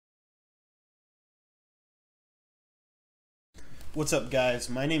What's up, guys?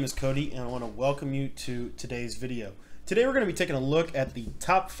 My name is Cody and I want to welcome you to today's video. Today we're going to be taking a look at the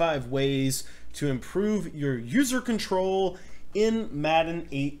top 5 ways to improve your user control in Madden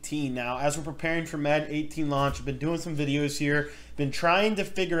 18. Now, as we're preparing for Madden 18 launch, I've been doing some videos here, been trying to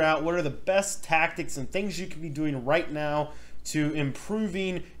figure out what are the best tactics and things you can be doing right now to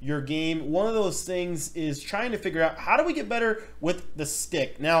improving your game. One of those things is trying to figure out how do we get better with the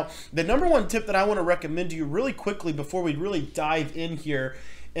stick. Now, the number one tip that I want to recommend to you really quickly before we really dive in here,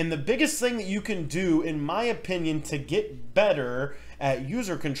 and the biggest thing that you can do, in my opinion, to get better at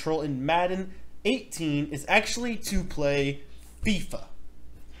user control in Madden 18 is actually to play FIFA.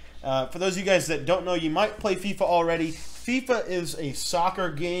 For those of you guys that don't know, you might play FIFA already. FIFA is a soccer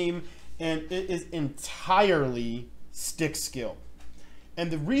game and it is entirely stick skill. And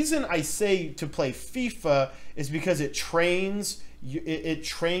the reason I say to play FIFA is because it trains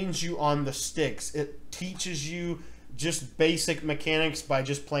you on the sticks. It teaches you just basic mechanics by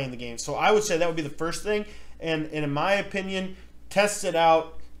just playing the game. So I would say that would be the first thing. And in my opinion, test it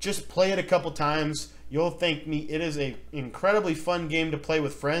out. Just play it a couple times. You'll thank me. It is an incredibly fun game to play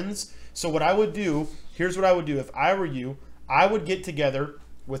with friends. So what I would do, here's what I would do. If I were you, I would get together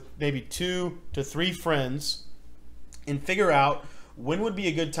with maybe 2 to 3 friends and figure out when would be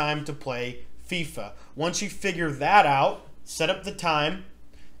a good time to play FIFA. Once you figure that out, set up the time,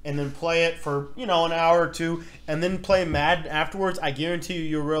 and then play it for, an hour or 2, and then play Madden afterwards. I guarantee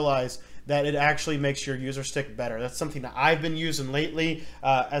you'll realize that it actually makes your user stick better. That's something that I've been using lately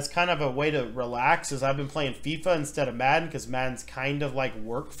as kind of a way to relax, as I've been playing FIFA instead of Madden, because Madden's kind of like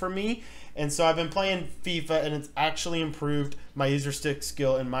work for me. And so I've been playing FIFA, and it's actually improved my user stick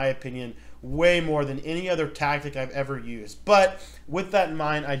skill, in my opinion, way more than any other tactic I've ever used. But with that in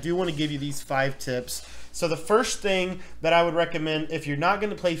mind, I do want to give you these 5 tips. So the first thing that I would recommend if you're not going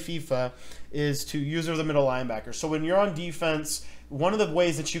to play FIFA is to use the middle linebacker. So when you're on defense, one of the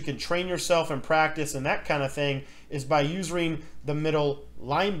ways that you can train yourself and practice and that kind of thing is by using the middle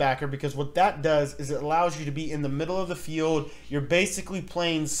linebacker, because what that does is it allows you to be in the middle of the field. You're basically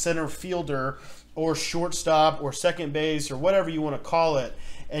playing center fielder or shortstop or second base or whatever you want to call it,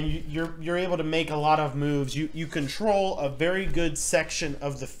 and you're able to make a lot of moves. You control a very good section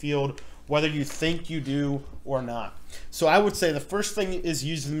of the field, whether you think you do or not. So I would say the first thing is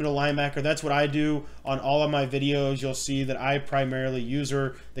use the middle linebacker. That's what I do on all of my videos. You'll see that I primarily use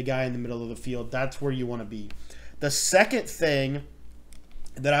the guy in the middle of the field. That's where you want to be. The second thing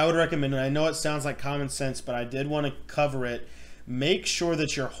that I would recommend, and I know it sounds like common sense, but I did want to cover it, make sure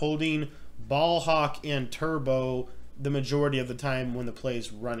that you're holding ball hawk and turbo the majority of the time when the play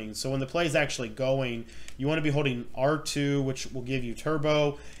is running. So when the play is actually going, you want to be holding R2, which will give you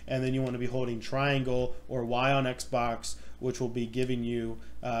turbo, and then you want to be holding triangle or Y on Xbox, which will be giving you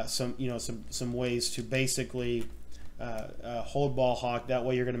some ways to basically hold ball hawk. That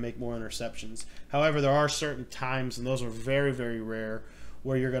way you're going to make more interceptions. However, there are certain times, and those are very, very rare,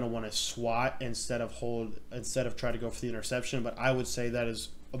 where you're going to want to swat instead of try to go for the interception. But I would say that is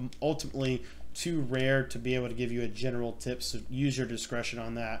ultimately too rare to be able to give you a general tip, so use your discretion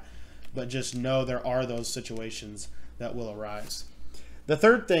on that. But just know there are those situations that will arise. The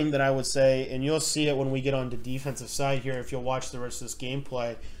third thing that I would say, and you'll see it when we get on the defensive side here if you'll watch the rest of this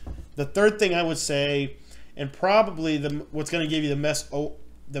gameplay, the third thing I would say, and probably what's going to give you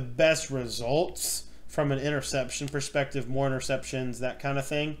the best results from an interception perspective, more interceptions, that kind of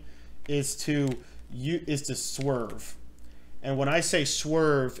thing, is to swerve. And when I say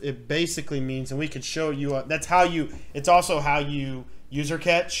swerve, it basically means, and we could show you, it's also how you user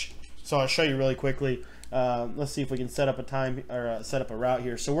catch. So I'll show you really quickly. Let's see if we can set up a time or set up a route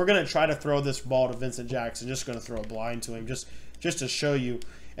here. So we're going to try to throw this ball to Vincent Jackson. Just going to throw a blind to him just to show you.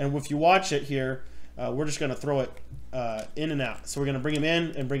 And if you watch it here, we're just going to throw it in and out. So we're going to bring him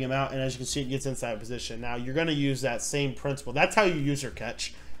in and bring him out. And as you can see, it gets inside position. Now you're going to use that same principle. That's how you user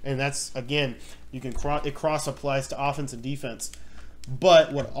catch. And that's, again, it cross applies to offense and defense.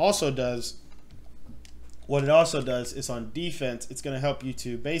 But what it also does is on defense, it's going to help you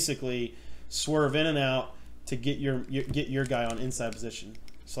to basically swerve in and out to get your guy on inside position.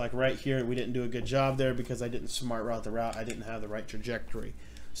 So like right here, we didn't do a good job there because I didn't smart route the route. I didn't have the right trajectory.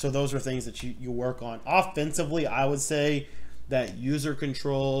 So those are things that you work on. Offensively, I would say that user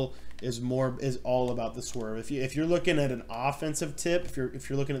control is all about the swerve. If you're looking at an offensive tip, if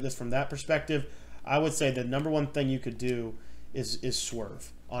you're looking at this from that perspective, I would say the number one thing you could do is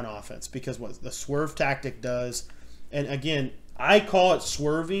swerve on offense, because what the swerve tactic does, and again, I call it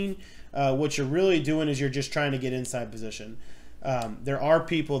swerving. What you're really doing is you're just trying to get inside position. There are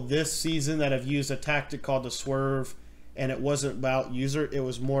people this season that have used a tactic called the swerve, and it wasn't about user, it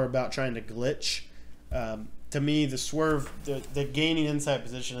was more about trying to glitch To me, the swerve, the gaining inside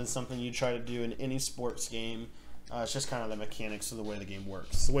position is something you try to do in any sports game. It's just kind of the mechanics of the way the game works.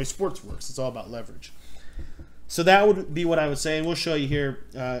 It's the way sports works. It's all about leverage. So that would be what I would say, and we'll show you here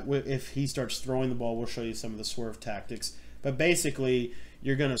if he starts throwing the ball, we'll show you some of the swerve tactics. But basically,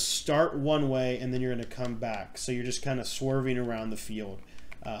 you're going to start one way, and then you're going to come back. So you're just kind of swerving around the field.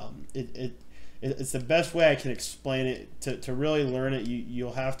 It's the best way I can explain it. To really learn it,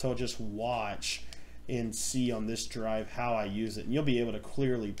 you'll have to just watch and see on this drive how I use it, and you'll be able to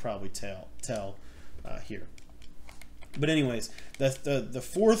clearly probably tell here. But anyways, the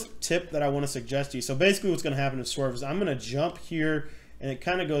fourth tip that I want to suggest to you. So basically, what's going to happen in swerve is I'm going to jump here, and it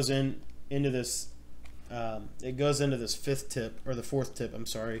kind of goes into this. It goes into this fifth tip, or the fourth tip, I'm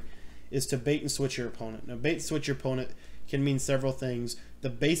sorry, is to bait and switch your opponent. Now, bait and switch your opponent can mean several things. The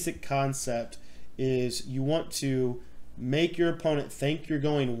basic concept is you want to make your opponent think you're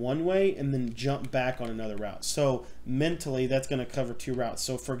going one way and then jump back on another route. So mentally, that's going to cover two routes.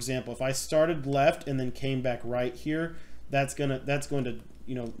 So for example, if I started left and then came back right here, that's going to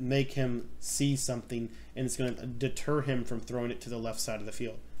make him see something, and it's going to deter him from throwing it to the left side of the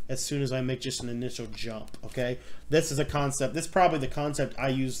field as soon as I make just an initial jump. Okay, this is a concept. This is probably the concept I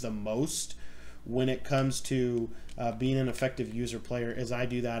use the most when it comes to being an effective user player. As I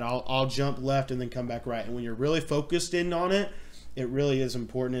do that, I'll jump left and then come back right. And when you're really focused in on it, it really is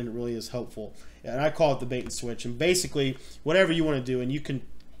important and it really is helpful. And I call it the bait and switch. And basically, whatever you want to do, and you can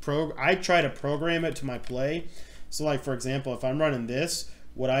I try to program it to my play. So like, for example, if I'm running this,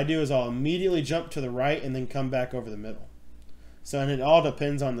 what I do is I'll immediately jump to the right and then come back over the middle. So, and it all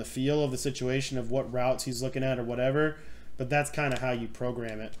depends on the feel of the situation of what routes he's looking at or whatever, but that's kind of how you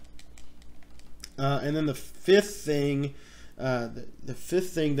program it. And then the fifth thing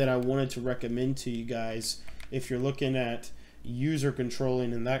that I wanted to recommend to you guys, if you're looking at user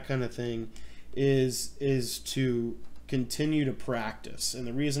controlling and that kind of thing, is to continue to practice. And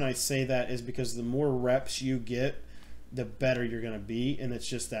the reason I say that is because the more reps you get, the better you're going to be, and it's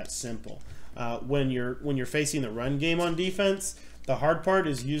just that simple. When you're facing the run game on defense, the hard part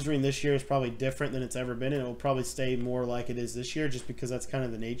is usering this year is probably different than it's ever been, and it will probably stay more like it is this year just because that's kind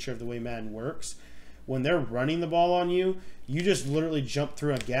of the nature of the way Madden works. When they're running the ball on you, you just literally jump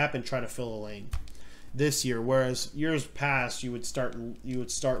through a gap and try to fill a lane this year, whereas years past you would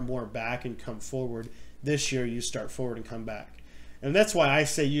start more back and come forward. This year you start forward and come back. And that's why I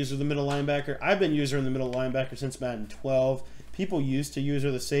say user the middle linebacker. I've been user in the middle linebacker since Madden 12. People used to user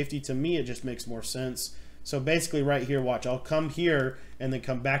the safety. To me, it just makes more sense. So basically right here, watch, I'll come here and then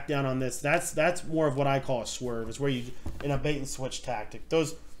come back down on this. That's more of what I call a swerve. Is where you, in a bait and switch tactic,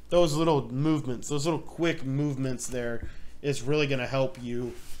 those little movements, those little quick movements there is really going to help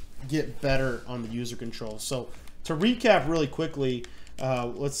you get better on the user control. So to recap really quickly,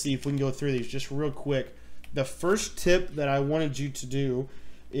 let's see if we can go through these just real quick. The first tip that I wanted you to do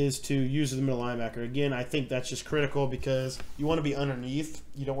is to use the middle linebacker. Again, I think that's just critical because you want to be underneath.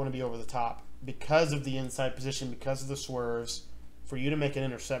 You don't want to be over the top because of the inside position, because of the swerves. For you to make an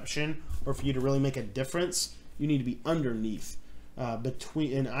interception or for you to really make a difference, you need to be underneath.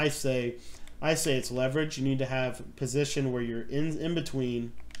 And I say it's leverage. You need to have position where you're in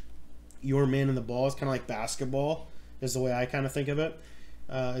between your man and the ball. It's kind of like basketball is the way I kind of think of it,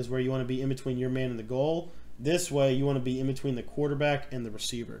 is where you want to be in between your man and the goal. This way, you want to be in between the quarterback and the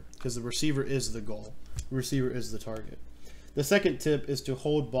receiver because the receiver is the goal. The receiver is the target. The second tip is to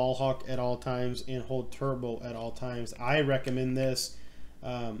hold ball hawk at all times and hold turbo at all times. I recommend this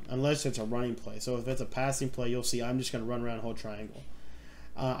unless it's a running play. So if it's a passing play, you'll see I'm just going to run around and hold triangle.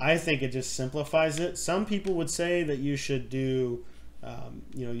 I think it just simplifies it. Some people would say that you should do,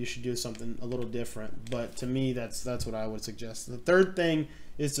 you should do something a little different. But to me, that's what I would suggest. The third thing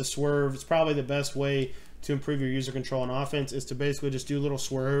is to swerve. It's probably the best way to improve your user control on offense is to basically just do little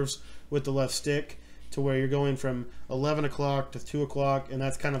swerves with the left stick to where you're going from 11 o'clock to 2 o'clock, and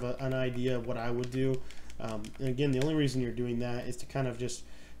that's kind of an idea of what I would do. And again, the only reason you're doing that is to kind of just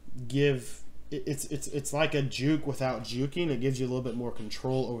give it's like a juke without juking. It gives you a little bit more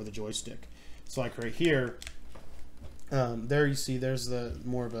control over the joystick. So like right here, there you see there's the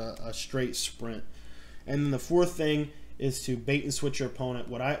more of a straight sprint. And then the fourth thing is to bait and switch your opponent.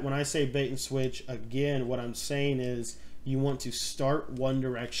 When I say bait and switch, again, what I'm saying is you want to start one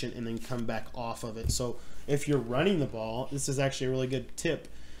direction and then come back off of it. So if you're running the ball, this is actually a really good tip.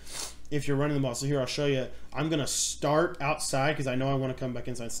 If you're running the ball, so here I'll show you. I'm gonna start outside because I know I want to come back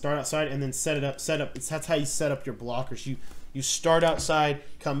inside. Start outside and then set up. That's how you set up your blockers. You start outside,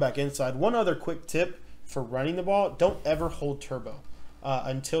 come back inside. One other quick tip for running the ball: don't ever hold turbo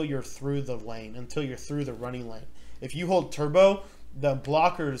until you're through the lane, until you're through the running lane. If you hold turbo, the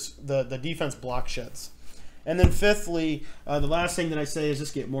blockers, the defense block sheds. And then fifthly, the last thing that I say is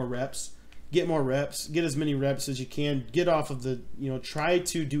just get more reps. Get more reps. Get as many reps as you can. Get off of the, try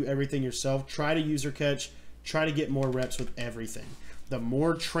to do everything yourself. Try to user catch. Try to get more reps with everything. The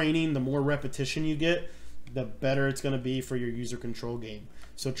more training, the more repetition you get, the better it's going to be for your user control game.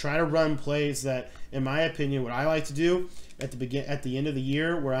 So try to run plays that, in my opinion, what I like to do at the end of the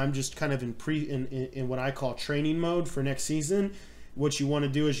year, where I'm just kind of in what I call training mode for next season. What you want to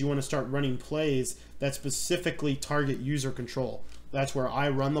do is you want to start running plays that specifically target user control. That's where I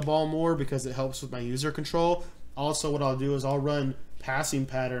run the ball more because it helps with my user control. Also, what I'll do is I'll run passing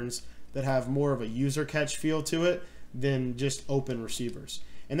patterns that have more of a user catch feel to it than just open receivers.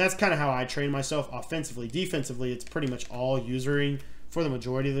 And that's kind of how I train myself offensively. Defensively, it's pretty much all usering for the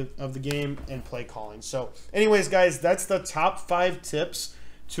majority of the game and play calling. So anyways, guys, that's the top 5 tips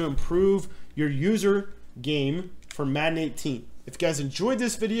to improve your user game for Madden 18. If you guys enjoyed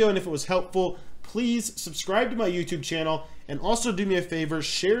this video and if it was helpful, please subscribe to my YouTube channel, and also do me a favor,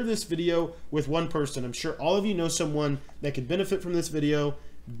 share this video with one person. I'm sure all of you know someone that could benefit from this video.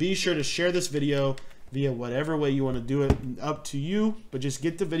 Be sure to share this video via whatever way you want to do it, up to you, but just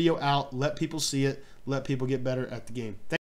get the video out, let people see it, let people get better at the game.